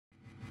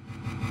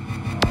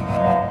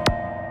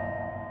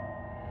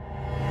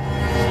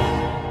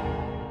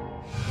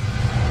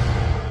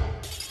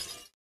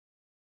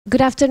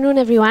Good afternoon,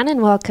 everyone,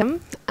 and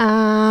welcome.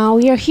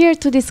 We are here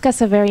to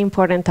discuss a very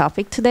important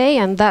topic today,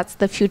 and that's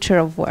the future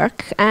of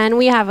work. And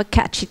we have a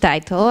catchy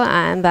title,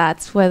 and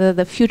that's whether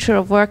the future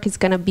of work is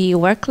going to be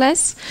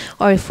workless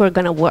or if we're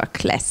going to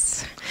work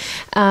less.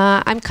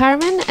 I'm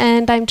Carmen,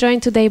 and I'm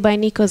joined today by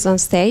Nikos on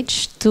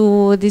stage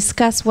to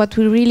discuss what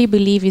we really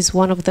believe is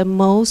one of the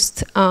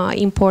most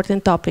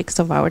important topics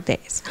of our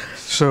days.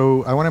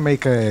 So I want to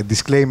make a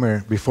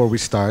disclaimer before we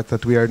start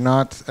that we are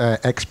not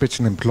experts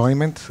in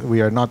employment.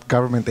 We are not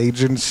government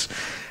agents.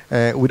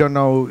 We don't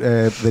know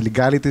the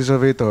legalities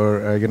of it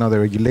or the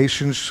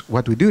regulations.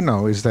 What we do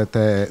know is that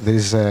there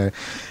is a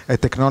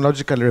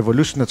technological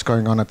revolution that's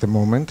going on at the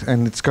moment,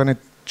 and it's going to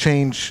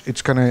change.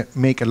 It's going to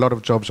make a lot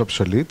of jobs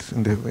obsolete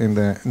in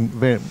the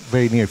very,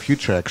 very near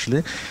future,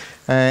 actually.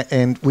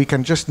 And we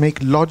can just make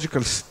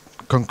logical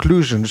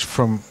conclusions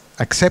from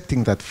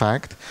accepting that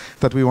fact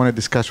that we want to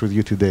discuss with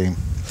you today.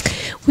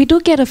 We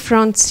do get a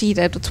front seat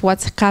at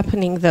what's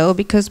happening, though,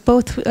 because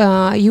both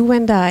you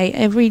and I,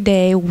 every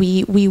day,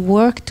 we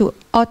work to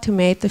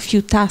automate a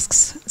few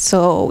tasks,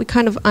 so we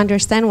kind of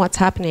understand what's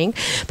happening.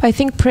 But I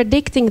think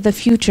predicting the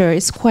future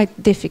is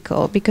quite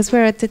difficult because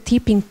we're at the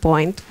tipping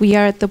point. We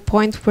are at the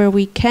point where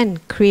we can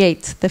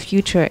create the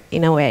future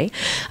in a way.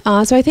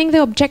 So I think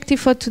the objective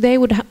for today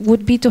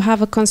would be to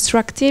have a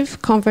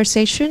constructive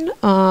conversation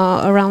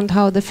around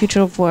how the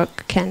future of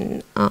work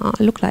can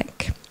look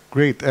like.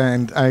 Great,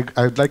 and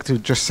I'd like to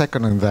just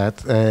second on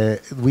that.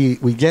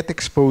 We get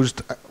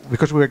exposed,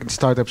 because we work in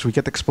startups, we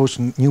get exposed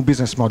to new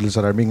business models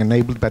that are being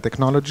enabled by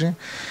technology.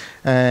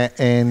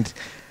 And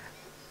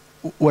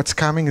what's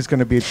coming is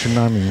going to be a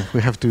tsunami.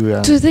 We have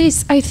to... To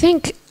this, I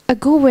think a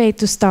good way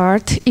to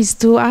start is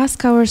to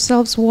ask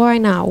ourselves, why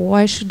now?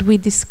 Why should we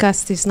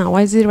discuss this now?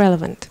 Why is it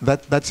relevant?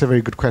 That's a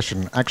very good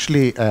question.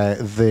 Actually,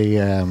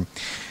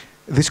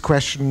 this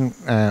question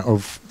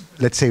of,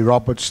 let's say,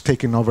 robots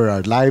taking over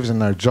our lives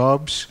and our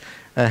jobs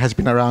has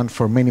been around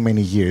for many,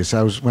 many years.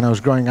 When I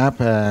was growing up,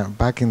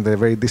 back in the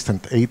very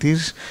distant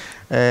 80s,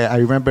 I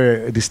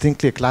remember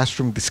distinctly a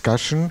classroom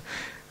discussion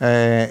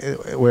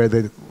where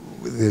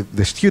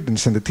the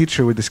students and the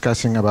teacher were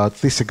discussing about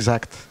this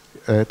exact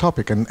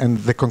topic. And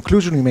the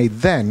conclusion we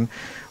made then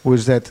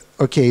was that,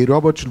 okay,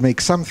 robots will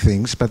make some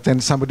things, but then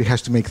somebody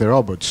has to make the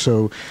robots.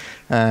 So,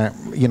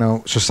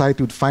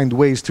 society would find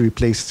ways to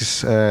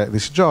replace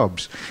these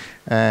jobs.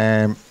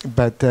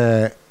 But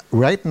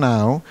right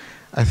now,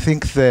 I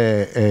think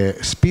the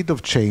speed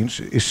of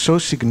change is so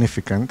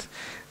significant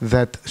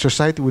that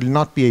society will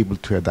not be able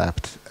to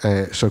adapt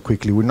so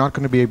quickly. We're not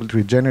going to be able to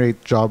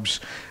regenerate jobs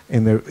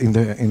in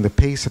the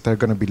pace that are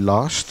going to be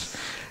lost.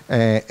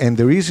 And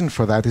the reason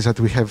for that is that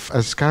we have,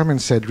 as Carmen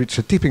said, reached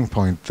a tipping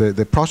point.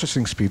 The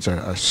processing speeds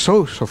are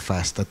so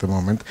fast at the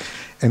moment,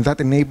 and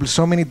that enables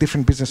so many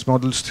different business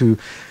models to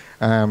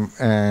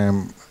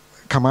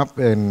come up,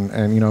 and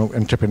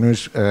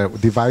entrepreneurs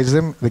devise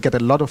them. They get a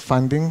lot of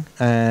funding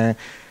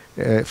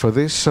for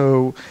this.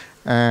 So,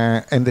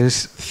 and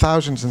there's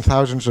thousands and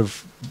thousands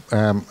of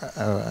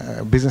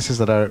businesses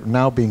that are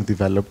now being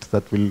developed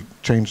that will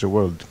change the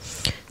world.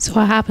 So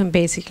what happened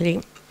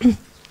basically?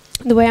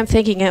 The way I'm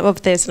thinking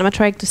of this, and I'm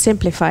trying to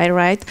simplify it,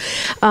 right?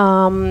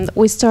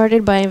 We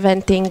started by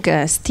inventing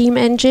a steam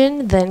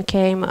engine, then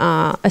came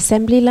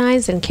assembly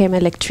lines, then came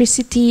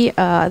electricity,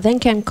 then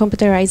came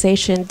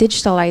computerization,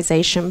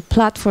 digitalization,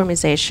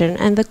 platformization,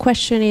 and the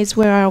question is,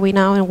 where are we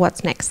now and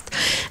what's next?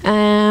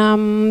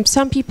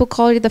 Some people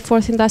call it the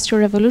fourth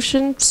industrial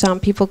revolution, some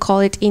people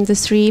call it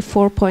industry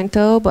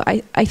 4.0, but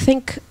I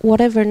think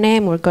whatever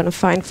name we're going to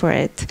find for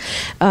it,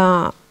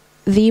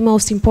 the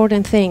most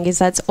important thing is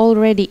that's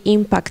already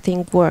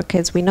impacting work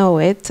as we know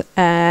it.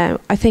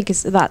 I think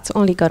that's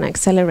only going to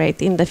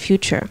accelerate in the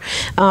future.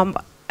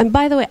 And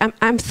by the way,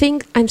 I'm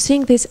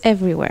seeing this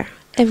everywhere.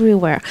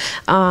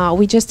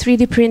 We just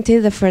 3D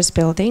printed the first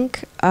building.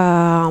 We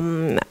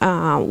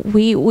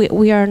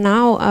are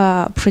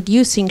now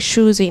producing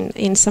shoes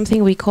in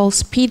something we call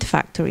speed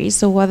factories.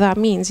 So what that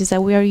means is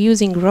that we are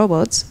using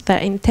robots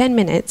that in 10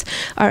 minutes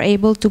are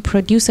able to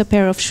produce a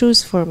pair of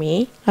shoes for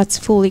me that's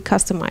fully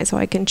customized, so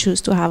I can choose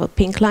to have a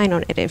pink line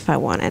on it if I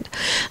wanted.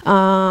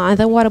 And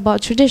then what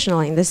about traditional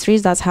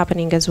industries? That's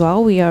happening as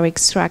well. We are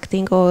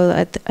extracting oil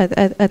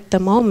at the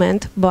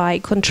moment by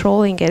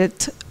controlling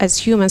it as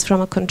humans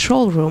from a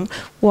control room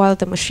while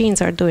the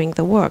machines are doing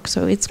the work.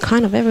 So it's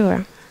kind of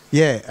everywhere.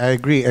 Yeah, I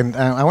agree. And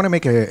I want to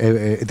make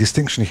a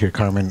distinction here,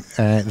 Carmen.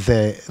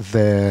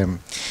 The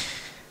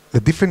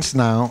difference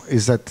now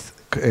is that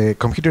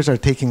computers are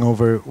taking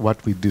over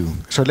what we do.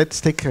 So let's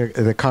take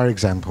the car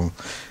example.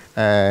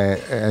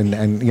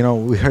 And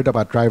we heard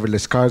about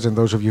driverless cars, and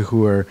those of you who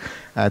were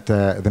at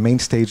the main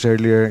stage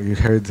earlier, you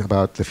heard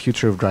about the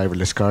future of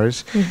driverless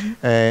cars.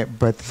 Mm-hmm.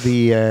 But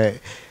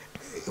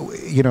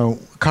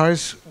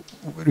cars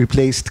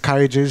replaced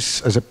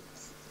carriages as a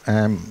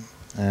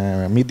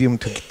medium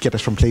to get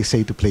us from place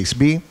A to place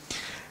B.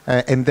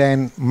 And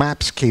then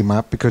maps came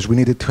up because we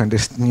needed to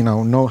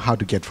know how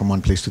to get from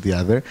one place to the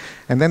other.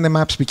 And then the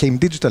maps became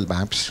digital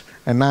maps,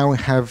 and now we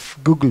have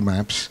Google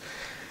Maps,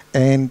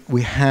 and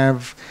we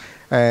have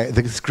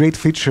this great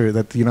feature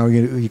that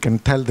you can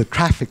tell the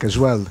traffic as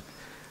well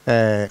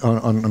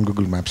on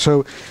Google Maps.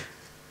 So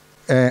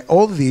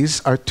all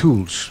these are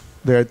tools.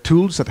 They are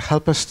tools that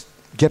help us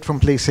get from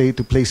place A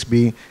to place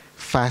B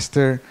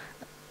faster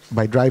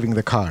by driving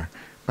the car.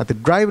 But the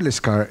driverless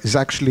car is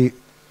actually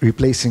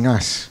replacing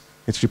us.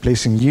 It's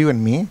replacing you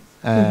and me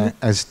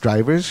as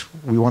drivers.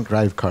 We won't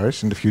drive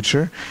cars in the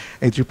future.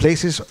 It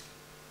replaces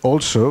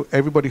also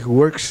everybody who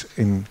works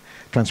in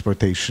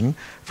transportation,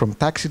 from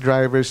taxi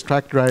drivers,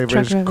 truck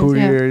drivers,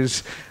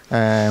 couriers,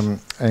 and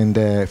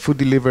food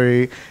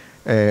delivery.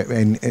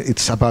 And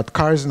it's about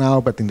cars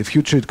now, but in the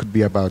future it could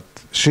be about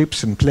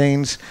ships and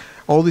planes.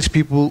 All these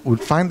people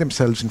would find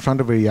themselves in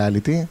front of a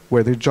reality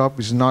where their job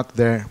is not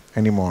there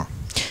anymore.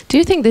 Do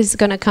you think this is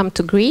going to come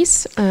to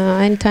Greece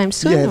anytime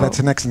soon? Yeah, that's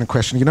an excellent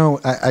question.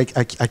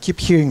 I keep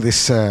hearing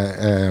this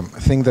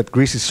thing that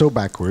Greece is so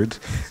backward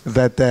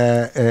that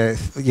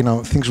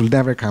things will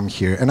never come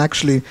here. And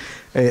actually,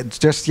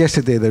 just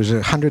yesterday, there's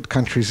 100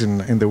 countries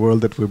in the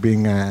world that were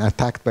being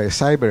attacked by a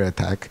cyber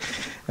attack,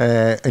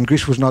 and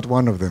Greece was not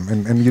one of them.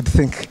 And you'd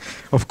think,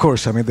 of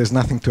course, there's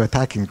nothing to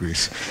attack in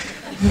Greece.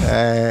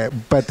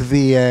 But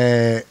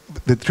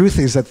the truth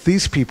is that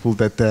these people,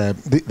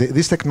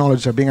 these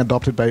technologies are being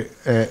adopted by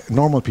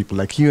normal people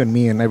like you and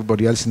me and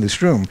everybody else in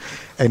this room.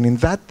 And in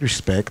that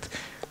respect,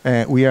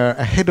 we are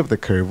ahead of the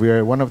curve. We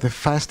are one of the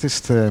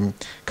fastest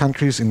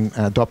countries in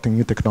adopting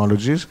new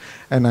technologies.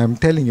 And I'm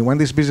telling you, when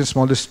these business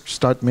models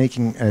start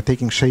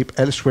taking shape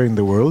elsewhere in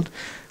the world,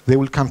 they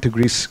will come to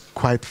Greece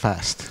quite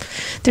fast.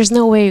 There's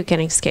no way you can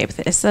escape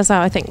this. That's how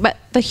I think. But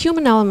the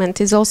human element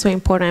is also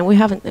important. We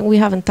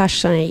haven't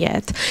touched on it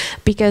yet,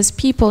 because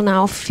people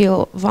now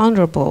feel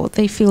vulnerable.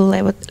 They feel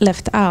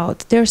left out.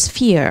 There's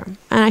fear,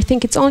 and I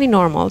think it's only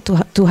normal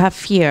to have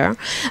fear.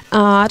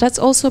 That's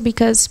also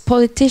because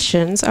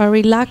politicians are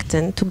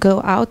reluctant to go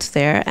out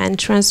there and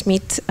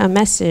transmit a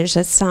message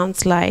that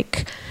sounds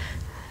like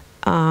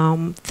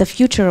the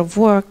future of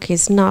work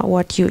is not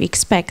what you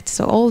expect.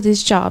 So all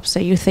these jobs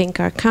that you think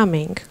are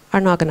coming are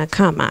not going to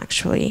come,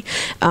 actually.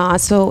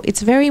 So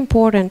it's very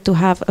important to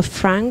have a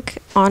frank,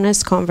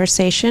 honest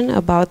conversation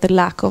about the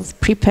lack of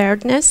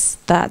preparedness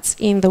that's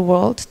in the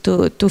world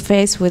to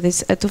face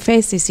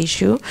this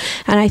issue.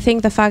 And I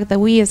think the fact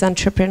that we as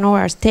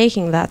entrepreneurs are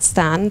taking that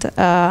stand,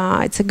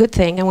 it's a good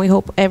thing, and we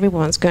hope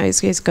everyone's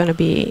is going to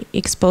be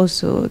exposed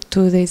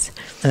to this.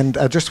 And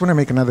I just want to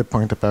make another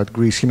point about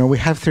Greece. We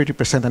have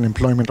 30%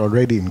 unemployment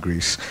already in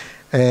Greece.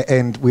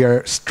 And we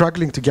are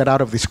struggling to get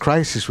out of this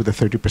crisis with a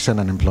 30%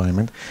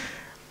 unemployment.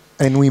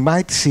 And we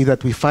might see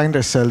that we find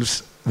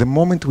ourselves, the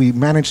moment we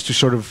manage to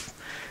sort of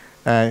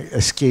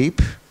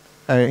escape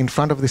in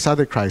front of this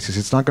other crisis,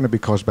 it's not going to be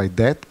caused by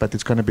debt, but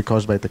it's going to be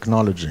caused by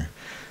technology.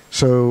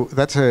 So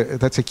that's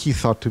a key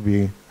thought to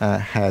be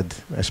had,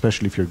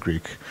 especially if you're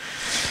Greek.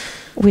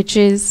 Which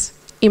is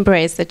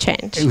embrace the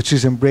change. Which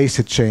is embrace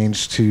the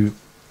change to,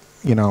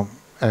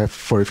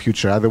 for a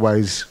future.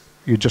 Otherwise,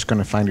 you're just going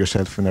to find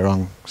yourself in the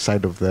wrong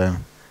side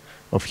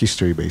of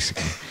history,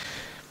 basically.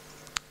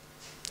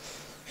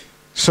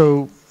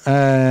 So,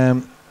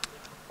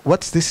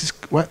 what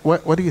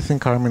do you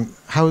think, Carmen?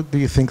 How do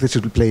you think this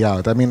will play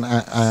out?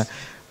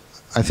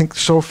 I think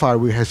so far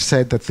we have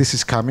said that this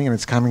is coming, and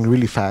it's coming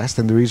really fast.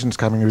 And the reason it's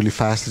coming really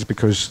fast is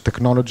because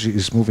technology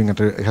is moving, and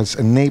it has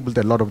enabled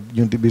a lot of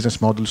new business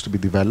models to be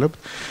developed.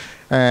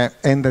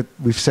 And that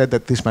we've said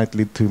that this might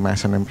lead to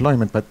mass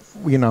unemployment. But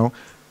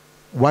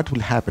what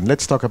will happen?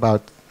 Let's talk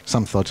about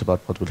some thoughts about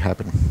what will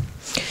happen.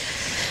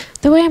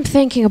 The way I'm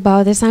thinking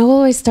about this, I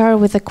always start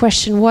with the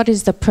question, what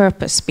is the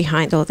purpose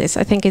behind all this?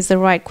 I think is the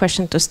right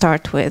question to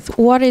start with.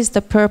 What is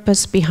the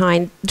purpose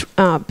behind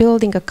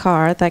building a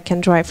car that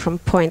can drive from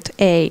point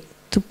A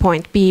to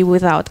point B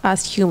without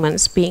us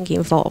humans being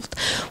involved?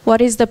 What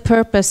is the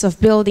purpose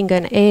of building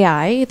an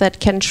AI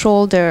that can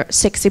shoulder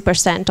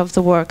 60% of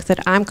the work that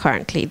I'm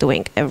currently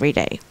doing every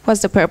day?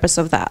 What's the purpose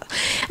of that?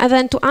 And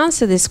then to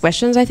answer these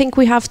questions, I think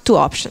we have two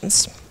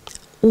options.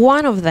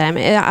 One of them,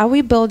 are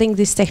we building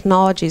this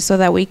technology so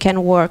that we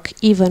can work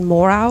even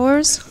more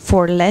hours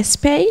for less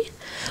pay?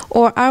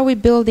 Or are we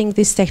building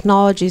this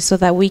technology so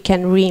that we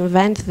can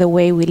reinvent the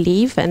way we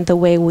live and the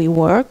way we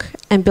work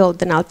and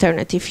build an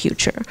alternative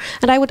future?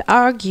 And I would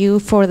argue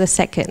for the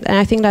second, and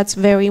I think that's a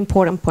very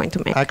important point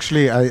to make.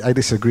 Actually, I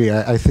disagree.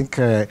 I think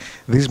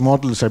these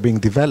models are being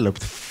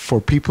developed for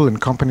people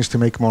and companies to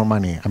make more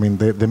money.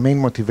 The main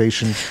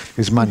motivation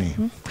is money.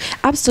 Mm-hmm.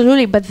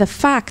 Absolutely, but the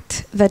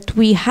fact that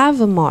we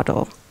have a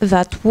model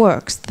that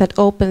works, that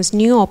opens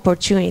new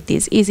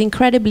opportunities, is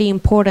incredibly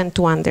important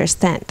to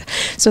understand.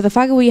 So the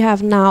fact that we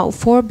have now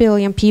 4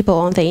 billion people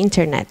on the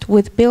internet,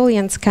 with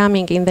billions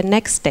coming in the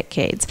next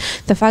decades,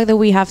 the fact that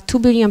we have 2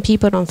 billion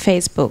people on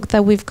Facebook,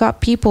 that we've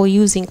got people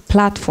using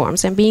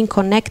platforms and being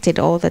connected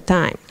all the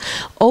time,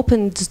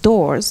 opens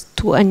doors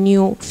to a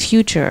new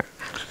future.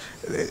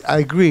 I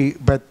agree,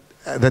 but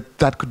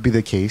that could be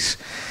the case.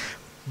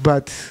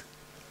 But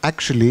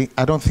actually,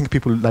 I don't think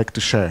people like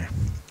to share.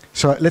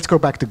 So let's go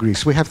back to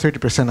Greece. We have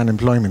 30%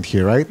 unemployment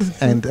here, right?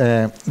 And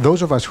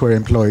those of us who are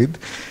employed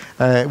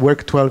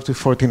work 12 to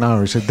 14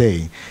 hours a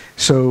day.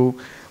 So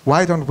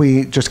why don't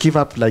we just give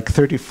up like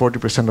 30,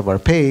 40% of our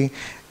pay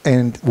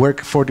and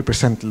work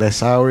 40%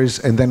 less hours,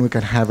 and then we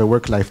can have a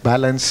work-life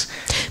balance?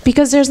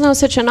 Because there's no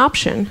such an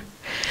option.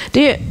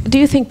 Do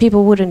you think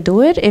people wouldn't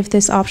do it if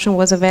this option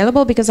was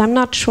available? Because I'm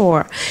not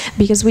sure.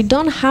 Because we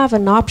don't have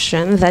an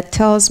option that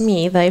tells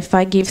me that if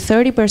I give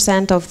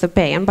 30% of the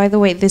pay, and by the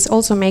way, this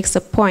also makes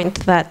the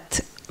point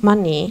that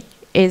money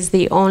is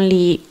the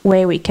only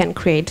way we can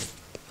create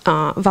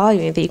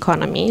value in the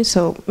economy.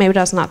 So maybe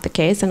that's not the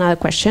case, another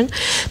question.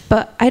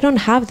 But I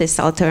don't have this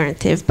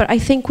alternative. But I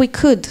think we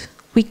could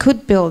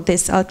build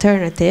this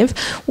alternative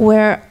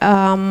where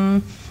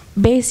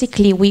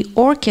basically we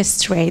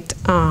orchestrate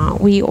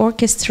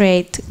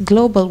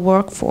global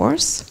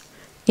workforce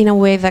in a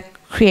way that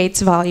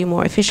creates value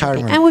more efficiently.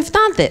 Carmen. And we've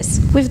done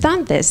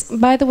this.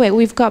 By the way,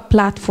 we've got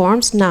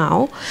platforms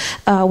now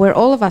where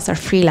all of us are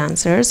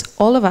freelancers,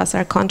 all of us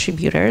are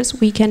contributors.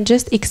 We can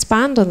just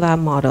expand on that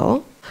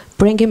model,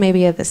 bring it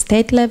maybe at the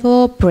state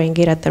level, bring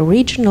it at the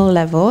regional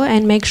level,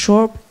 and make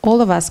sure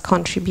all of us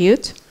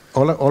contribute.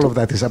 All of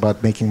that is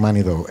about making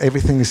money, though.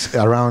 Everything is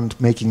around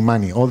making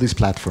money. All these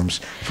platforms,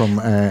 from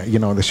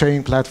the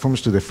sharing platforms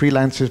to the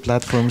freelancers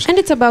platforms. And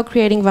it's about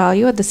creating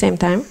value at the same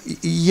time.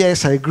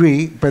 Yes, I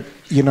agree. But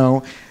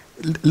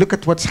look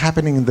at what's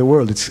happening in the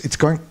world. It's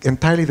going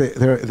entirely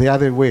the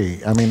other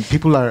way. I mean,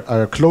 people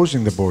are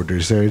closing the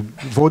borders. They're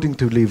voting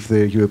to leave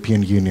the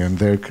European Union.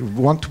 They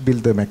want to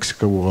build the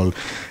Mexico wall.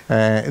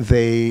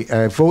 They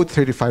vote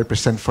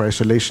 35% for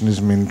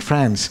isolationism in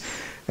France.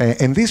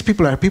 And these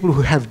people are people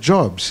who have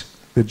jobs.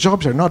 The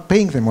jobs are not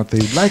paying them what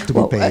they'd like to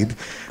be paid.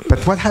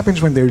 But what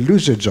happens when they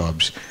lose their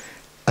jobs?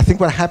 I think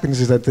what happens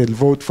is that they'll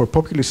vote for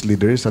populist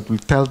leaders that will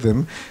tell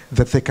them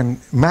that they can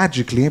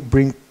magically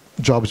bring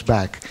jobs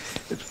back.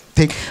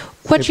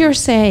 What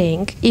you're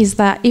saying is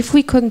that if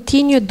we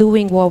continue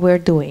doing what we're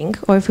doing,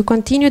 or if we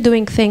continue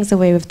doing things the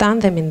way we've done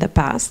them in the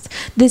past,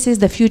 this is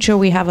the future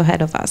we have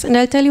ahead of us. And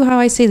I'll tell you how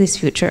I see this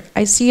future.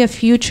 I see a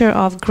future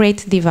of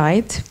great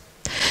divide,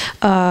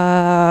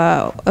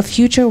 a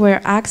future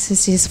where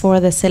access is for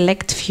the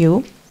select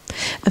few,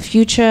 a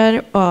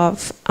future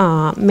of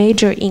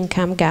major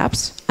income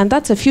gaps, and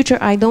that's a future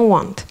I don't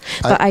want.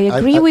 But I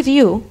agree with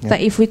you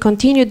that if we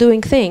continue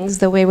doing things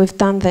the way we've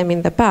done them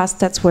in the past,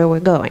 that's where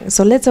we're going.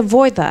 So let's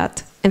avoid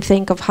that and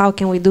think of how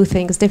can we do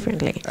things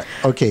differently.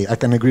 Okay, I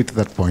can agree to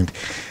that point.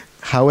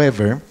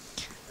 However,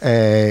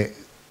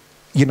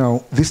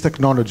 this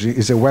technology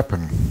is a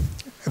weapon.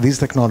 These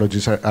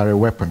technologies are a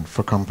weapon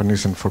for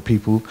companies and for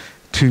people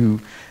to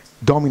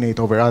dominate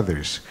over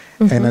others.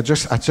 And I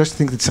just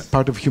think it's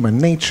part of human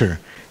nature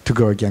to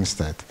go against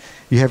that.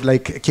 You have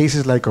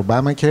cases like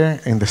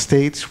Obamacare in the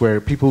States where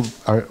people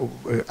are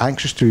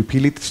anxious to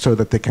repeal it so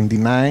that they can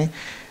deny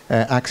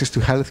access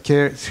to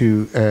healthcare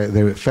to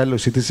their fellow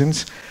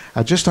citizens.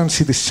 I just don't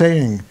see the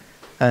sharing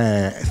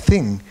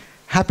thing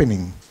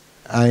happening.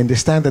 I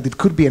understand that it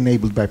could be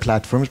enabled by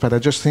platforms, but I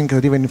just think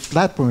that even if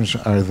platforms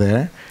are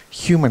there,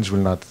 humans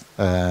will not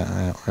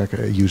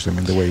use them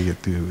in the way you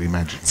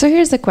imagine. So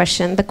here's the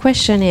question. The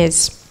question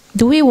is,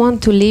 do we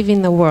want to live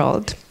in a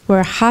world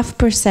where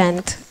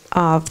 0.5%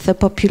 of the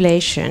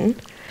population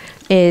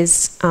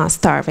is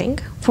starving,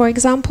 for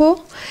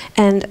example?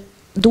 And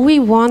do we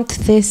want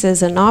this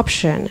as an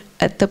option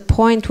at the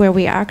point where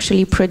we're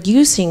actually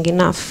producing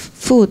enough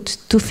food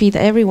to feed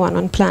everyone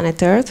on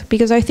planet Earth?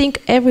 Because I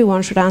think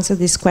everyone should answer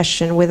this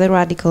question with a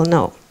radical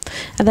no.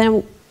 And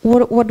then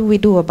what do we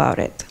do about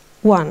it?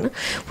 One,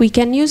 we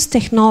can use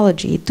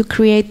technology to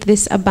create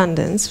this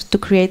abundance, to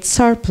create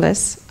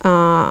surplus,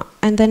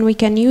 and then we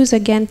can use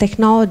again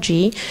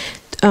technology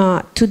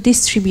to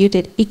distribute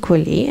it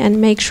equally and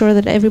make sure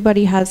that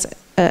everybody has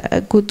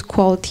a good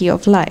quality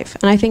of life.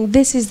 And I think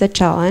this is the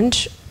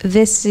challenge.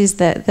 This is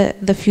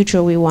the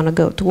future we want to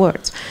go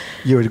towards.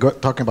 You were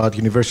talking about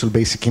universal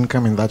basic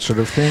income and that sort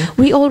of thing?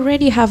 We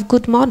already have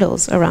good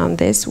models around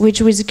this, which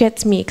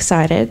gets me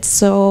excited.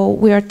 So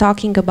we are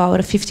talking about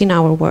a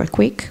 15-hour work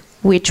week,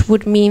 which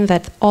would mean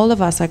that all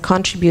of us are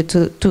contribute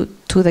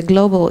to the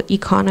global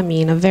economy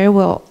in a very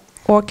well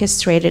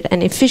orchestrated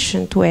and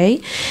efficient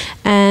way.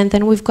 And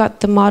then we've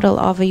got the model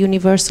of a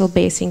universal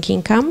basic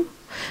income.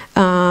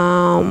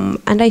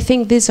 And I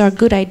think these are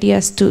good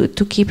ideas to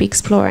keep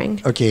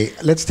exploring. Okay,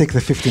 let's take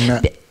the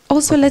 15.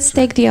 Also, let's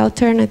take the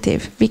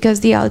alternative, because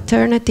the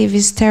alternative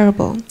is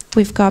terrible.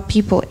 We've got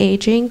people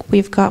aging,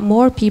 we've got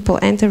more people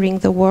entering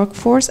the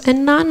workforce,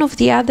 and none of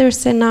the other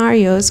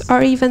scenarios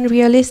are even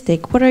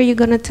realistic. What are you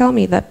going to tell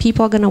me? That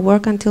people are going to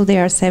work until they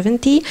are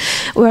 70?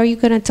 Or are you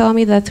going to tell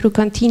me that through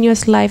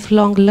continuous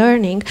lifelong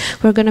learning,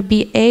 we're going to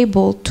be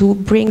able to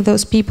bring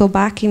those people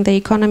back in the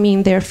economy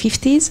in their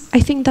 50s? I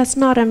think that's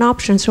not an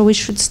option, so we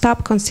should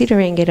stop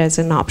considering it as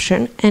an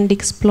option and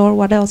explore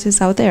what else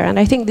is out there. And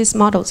I think these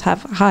models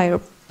have higher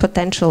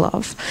potential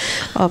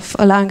of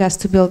allowing us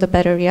to build a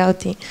better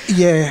reality.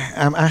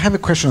 Yeah, I have a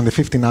question on the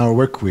 15-hour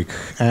work week.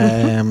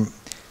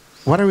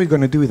 What are we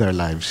going to do with our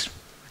lives?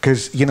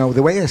 Because,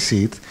 the way I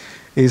see it,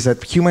 is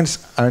that humans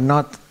are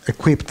not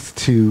equipped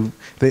to.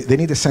 They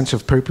need a sense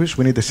of purpose.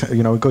 We need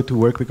we go to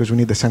work because we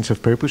need a sense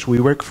of purpose. We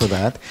work for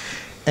that.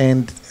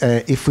 And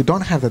if we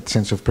don't have that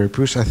sense of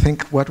purpose, I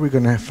think what we're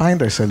going to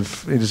find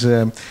ourselves is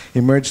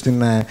immersed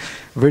in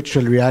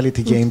virtual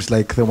reality games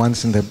like the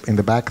ones in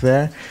the back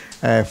there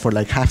for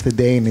like half the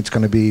day, and it's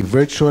going to be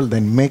virtual,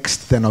 then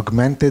mixed, then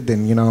augmented,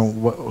 and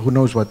who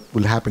knows what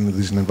will happen in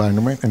these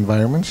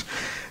environments.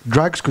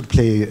 Drugs could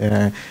play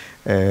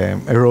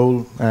a role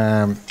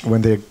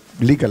when they're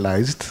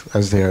legalized,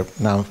 as they're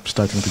now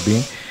starting to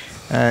be.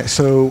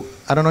 So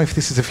I don't know if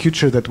this is a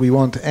future that we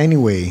want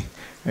anyway.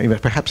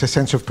 Perhaps a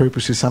sense of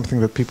purpose is something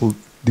that people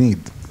need.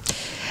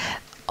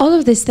 All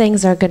of these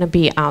things are going to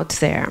be out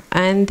there,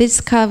 and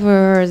this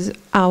covers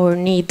our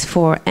need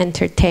for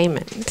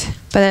entertainment.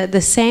 But at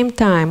the same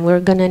time, we're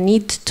going to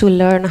need to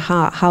learn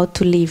how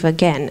to live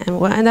again.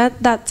 And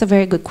that's a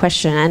very good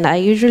question, and I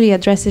usually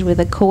address it with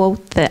a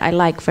quote that I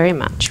like very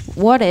much.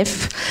 What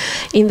if,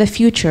 in the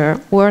future,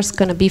 work's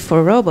going to be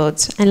for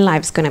robots and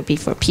life's going to be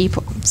for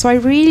people? So I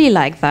really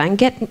like that, and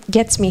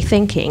gets me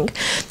thinking.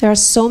 There are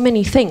so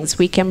many things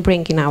we can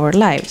bring in our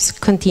lives.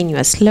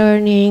 Continuous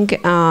learning,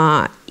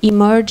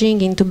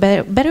 emerging into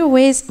better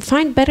ways,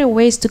 find better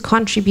ways to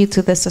contribute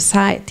to the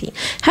society.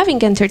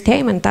 Having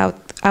entertainment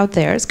out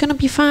there is going to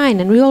be fine,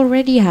 and we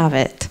already have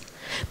it.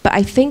 But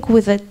I think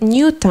with the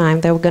new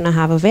time that we're going to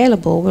have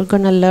available, we're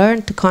going to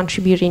learn to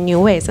contribute in new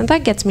ways, and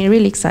that gets me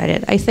really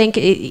excited. I think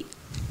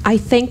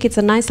it's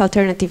a nice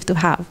alternative to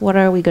have. What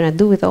are we going to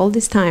do with all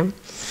this time?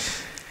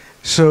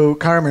 So,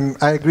 Carmen,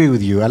 I agree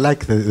with you. I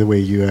like the way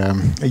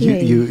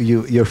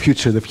your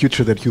future, the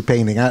future that you're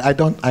painting. I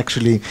don't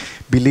actually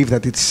believe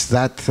that it's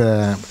that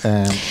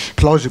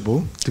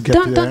plausible to get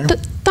there.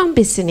 Don't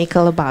be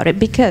cynical about it,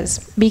 because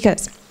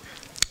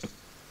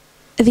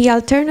the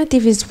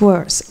alternative is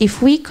worse.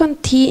 If we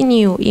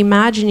continue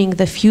imagining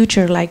the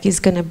future like it's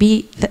going to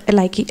be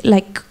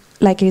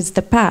like it's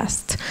the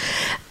past,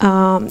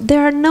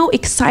 there are no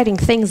exciting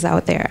things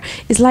out there.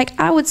 It's like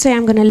I would say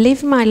I'm going to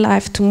live my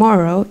life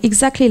tomorrow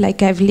exactly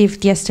like I've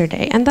lived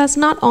yesterday. And that's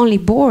not only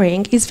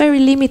boring, it's very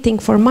limiting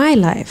for my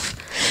life.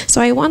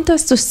 So I want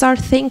us to start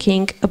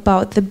thinking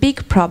about the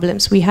big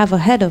problems we have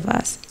ahead of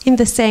us in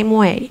the same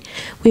way.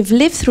 We've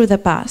lived through the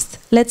past.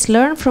 Let's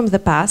learn from the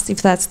past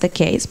if that's the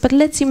case, but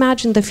let's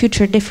imagine the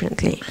future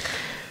differently.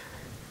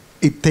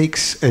 It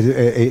takes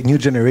a new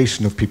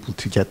generation of people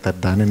to get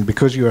that done, and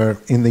because you are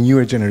in the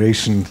newer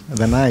generation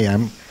than I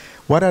am,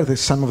 what are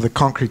some of the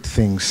concrete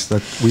things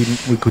that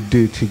we could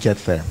do to get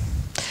there?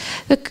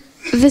 Look,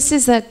 this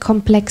is a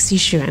complex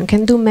issue and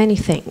can do many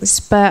things,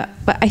 but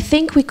I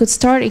think we could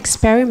start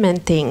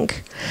experimenting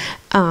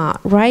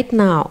right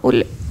now.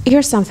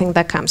 Here's something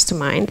that comes to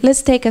mind.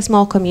 Let's take a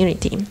small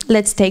community.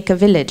 Let's take a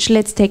village.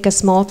 Let's take a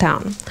small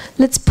town.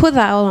 Let's put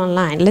that all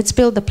online. Let's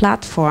build a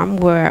platform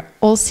where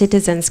all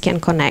citizens can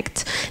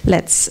connect.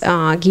 Let's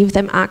give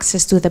them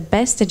access to the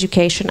best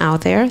education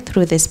out there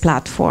through this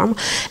platform.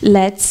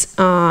 Let's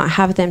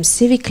have them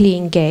civically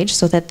engaged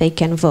so that they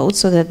can vote,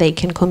 so that they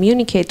can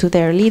communicate to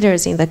their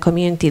leaders in the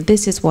community,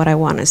 this is what I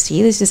want to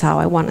see, this is how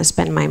I want to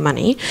spend my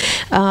money.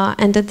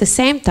 And at the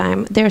same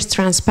time, there's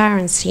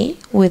transparency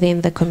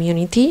within the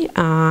community.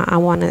 I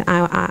want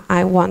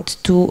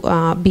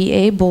to be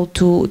able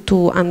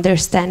to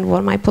understand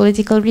what my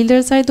political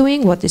leaders are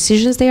doing, what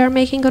decisions they are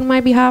making on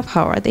my behalf,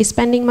 how are they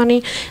spending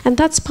money, and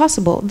that's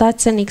possible.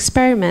 That's an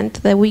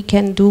experiment that we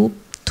can do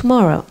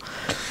tomorrow.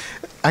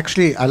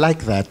 Actually, I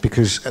like that,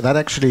 because that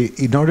actually,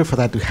 in order for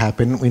that to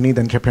happen, we need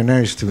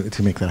entrepreneurs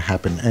to make that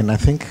happen. And I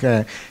think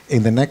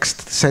in the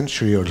next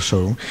century or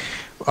so,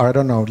 or I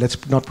don't know,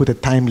 let's not put a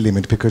time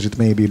limit, because it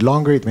may be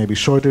longer, it may be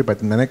shorter,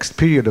 but in the next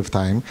period of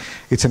time,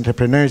 it's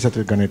entrepreneurs that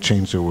are going to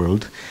change the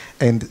world.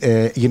 And,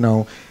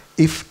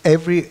 if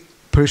every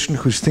person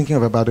who's thinking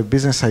about a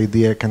business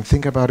idea can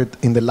think about it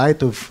in the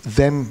light of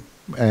them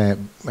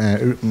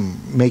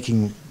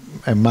making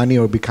money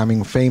or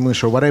becoming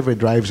famous or whatever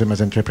drives them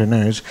as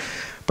entrepreneurs,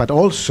 but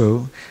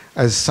also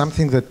as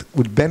something that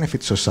would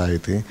benefit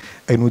society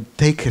and would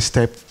take a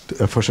step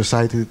for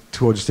society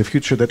towards the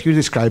future that you're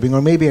describing,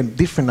 or maybe a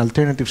different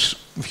alternative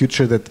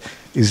future that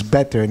is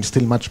better and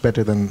still much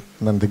better than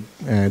the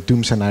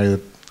doom scenario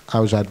that I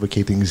was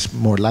advocating is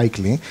more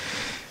likely,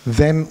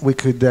 then we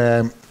could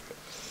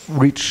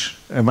reach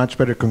a much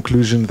better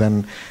conclusion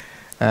than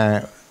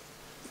the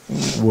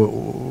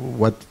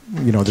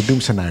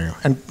doom scenario.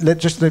 And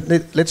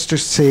let's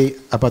just say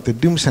about the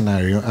doom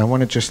scenario, I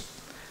want to just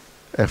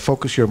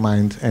focus your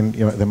mind and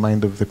the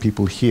mind of the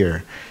people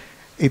here.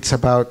 It's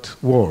about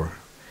war.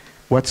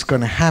 What's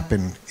going to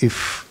happen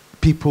if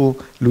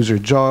people lose their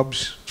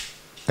jobs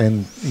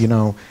and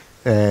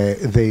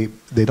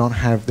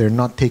they're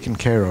not taken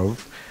care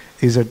of?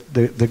 Is that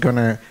they're going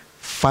to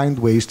find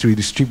ways to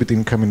redistribute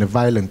income in a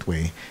violent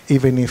way,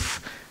 even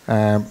if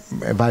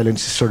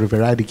violence is sort of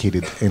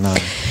eradicated in our...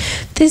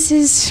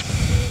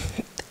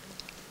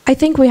 I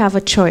think we have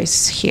a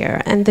choice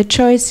here, and the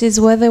choice is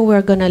whether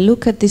we're going to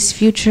look at this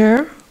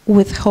future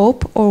with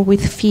hope or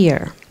with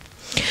fear.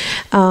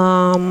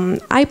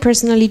 I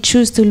personally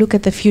choose to look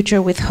at the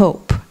future with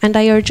hope, And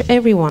I urge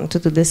everyone to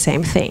do the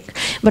same thing.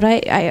 But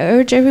I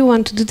urge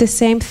everyone to do the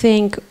same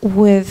thing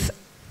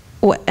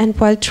and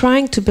while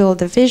trying to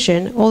build a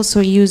vision, also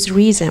use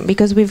reason,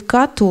 because we've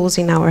got tools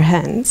in our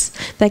hands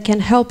that can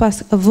help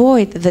us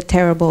avoid the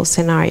terrible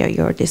scenario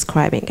you're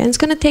describing. And it's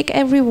going to take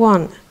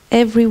everyone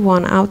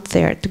out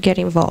there to get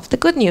involved. The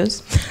good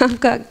news, I've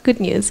got good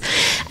news.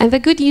 And the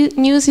good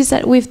news is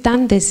that we've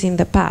done this in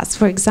the past.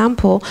 For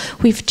example,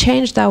 we've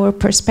changed our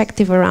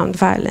perspective around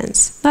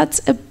violence.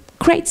 That's a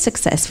great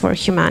success for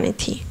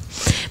humanity.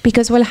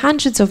 Because while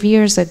hundreds of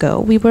years ago,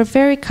 we were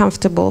very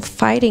comfortable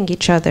fighting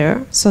each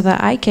other so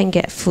that I can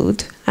get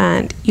food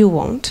and you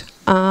won't.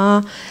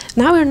 Now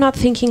we're not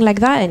thinking like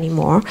that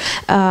anymore.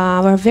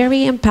 We're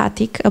very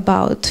empathic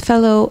about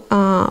fellow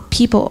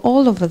people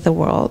all over the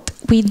world.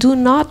 We do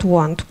not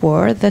want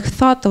war. The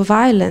thought of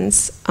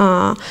violence,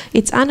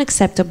 it's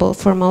unacceptable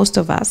for most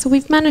of us. So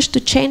we've managed to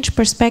change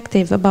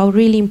perspective about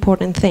really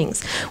important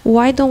things.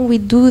 Why don't we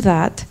do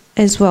that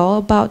as well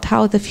about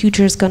how the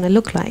future is going to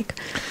look like?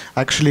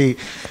 Actually,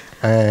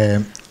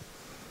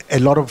 a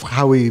lot of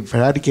how we've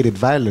eradicated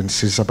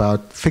violence is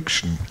about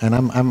fiction, and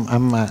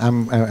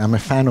I'm a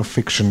fan of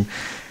fiction,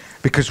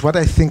 because what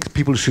I think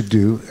people should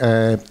do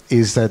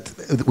is that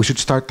we should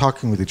start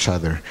talking with each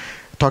other,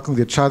 talk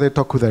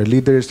with our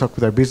leaders, talk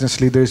with our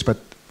business leaders, but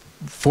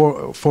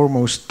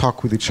foremost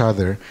talk with each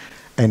other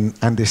and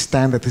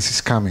understand that this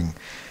is coming.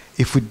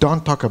 If we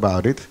don't talk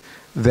about it,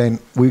 then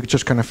we're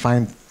just going to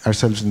find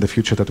ourselves in the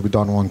future that we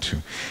don't want to.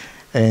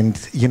 And,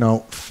 you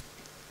know,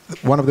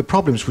 one of the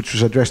problems, which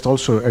was addressed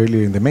also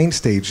earlier in the main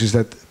stage, is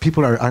that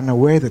people are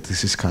unaware that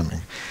this is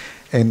coming.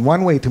 And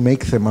one way to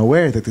make them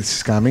aware that this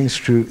is coming is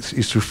through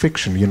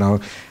fiction, you know,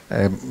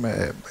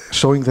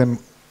 showing them,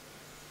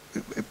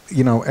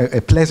 you know,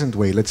 a pleasant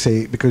way, let's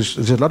say, because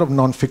there's a lot of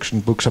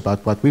non-fiction books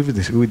about what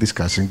we're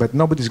discussing, but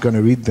nobody's going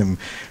to read them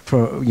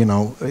for, you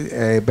know,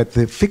 but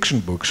the fiction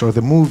books or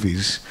the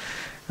movies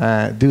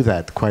do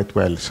that quite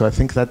well. So I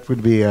think that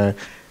would be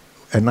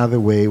another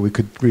way we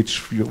could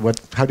reach.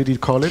 How did you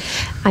call it?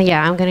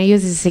 Yeah, I'm going to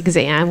use this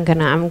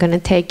example. I'm going to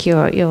take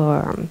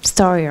your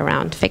story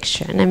around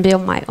fiction and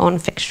build my own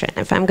fiction.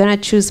 If I'm going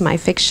to choose my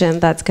fiction,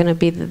 that's going to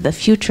be the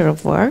future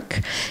of work.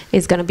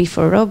 It's going to be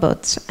for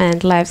robots,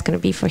 and life's going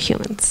to be for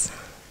humans.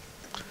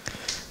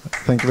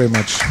 Thank you very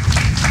much.